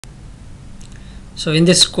So in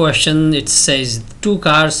this question it says two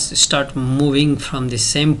cars start moving from the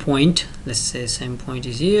same point. Let's say same point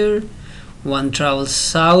is here. One travels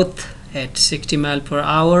south at 60 miles per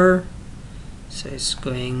hour, so it's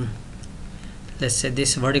going, let's say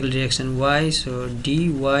this vertical direction y, so dy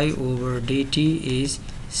over dt is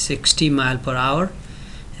 60 miles per hour,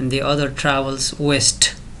 and the other travels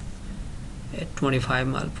west at 25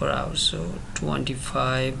 miles per hour, so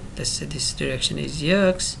 25, let's say this direction is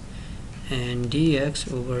x, and dx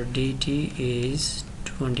over dt is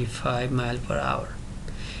 25 miles per hour.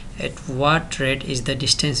 At what rate is the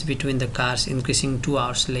distance between the cars increasing 2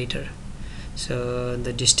 hours later? So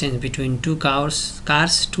the distance between two cars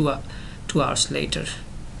 2 hours later.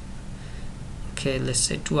 Okay, let's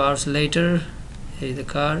say 2 hours later, here is the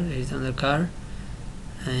car, here is another car,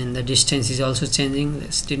 and the distance is also changing.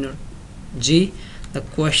 Let's denote g. The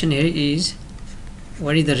question here is,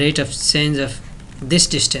 what is the rate of change of this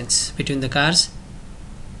distance between the cars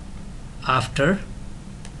after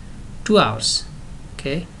 2 hours?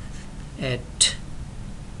 Okay, at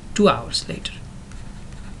 2 hours later.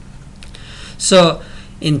 So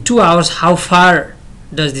in 2 hours, how far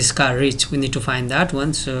does this car reach? We need to find that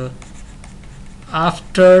one. So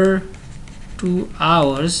after 2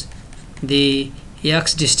 hours, the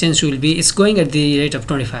x distance will be, it's going at the rate of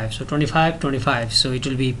 25, so 25, so it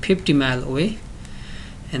will be 50 miles away,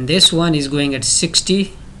 and this one is going at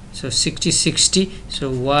 60, so 60,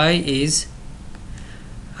 so y is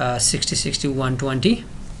 60, 120.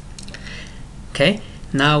 Okay,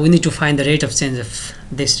 now we need to find the rate of change of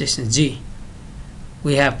this distance g.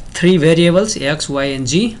 We have three variables, x, y, and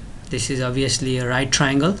g. This is obviously a right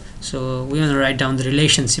triangle, so we want to write down the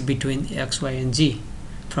relationship between x, y, and g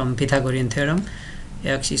from Pythagorean theorem.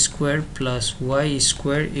 X squared plus y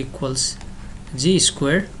squared equals g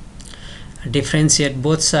squared. Differentiate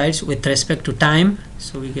both sides with respect to time,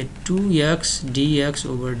 so we get 2x dx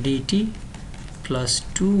over dt plus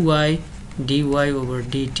 2y dy over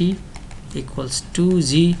dt equals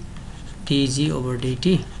 2g dg over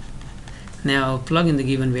dt. Now plug in the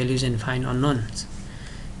given values and find unknowns.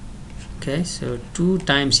 Okay, so 2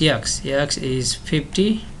 times x is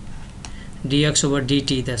 50, dx over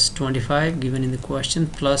dt, that's 25 given in the question,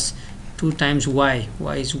 plus 2 times y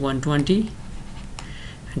is 120,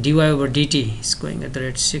 dy over dt is going at the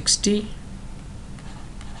rate 60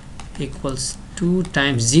 equals 2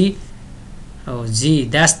 times g. Oh, g,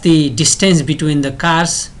 that's the distance between the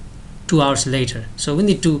cars 2 hours later. So we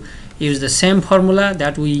need to use the same formula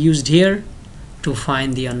that we used here to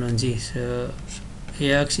find the unknown g. So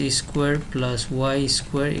x squared plus y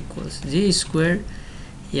squared equals g squared.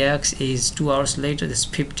 X is 2 hours later, that's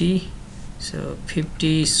 50, so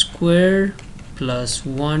 50 squared plus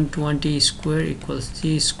 120 squared equals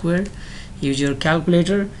g squared. Use your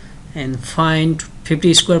calculator and find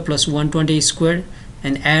 50 squared plus 120 squared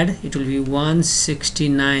and add, it will be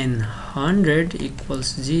 16900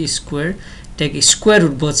 equals g squared. Take a square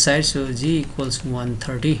root both sides, so g equals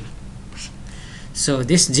 130. So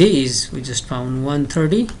this g is, we just found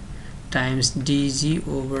 130 times dg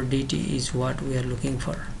over dt is what we are looking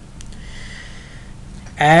for.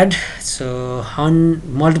 Add, so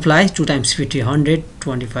multiply 2 times 50, 100,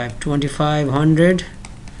 25, 2500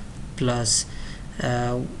 plus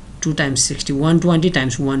 2 times 60, 120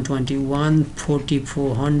 times 120,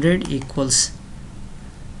 14400 equals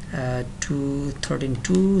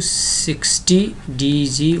 260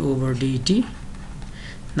 dg over dt.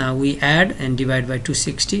 Now we add and divide by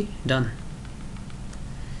 260, done.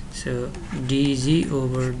 So dg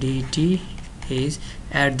over dt is,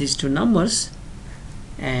 add these two numbers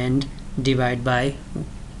and divide by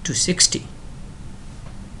 260.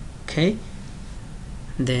 Okay,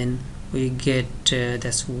 then we get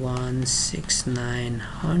that's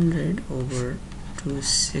 16900 over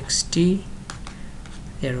 260,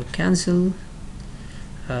 arrow cancel,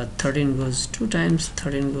 13 goes 2 times,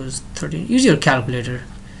 13 goes 13, use your calculator,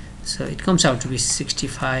 so it comes out to be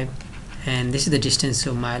 65, and this is the distance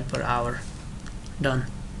of mile per hour. Done.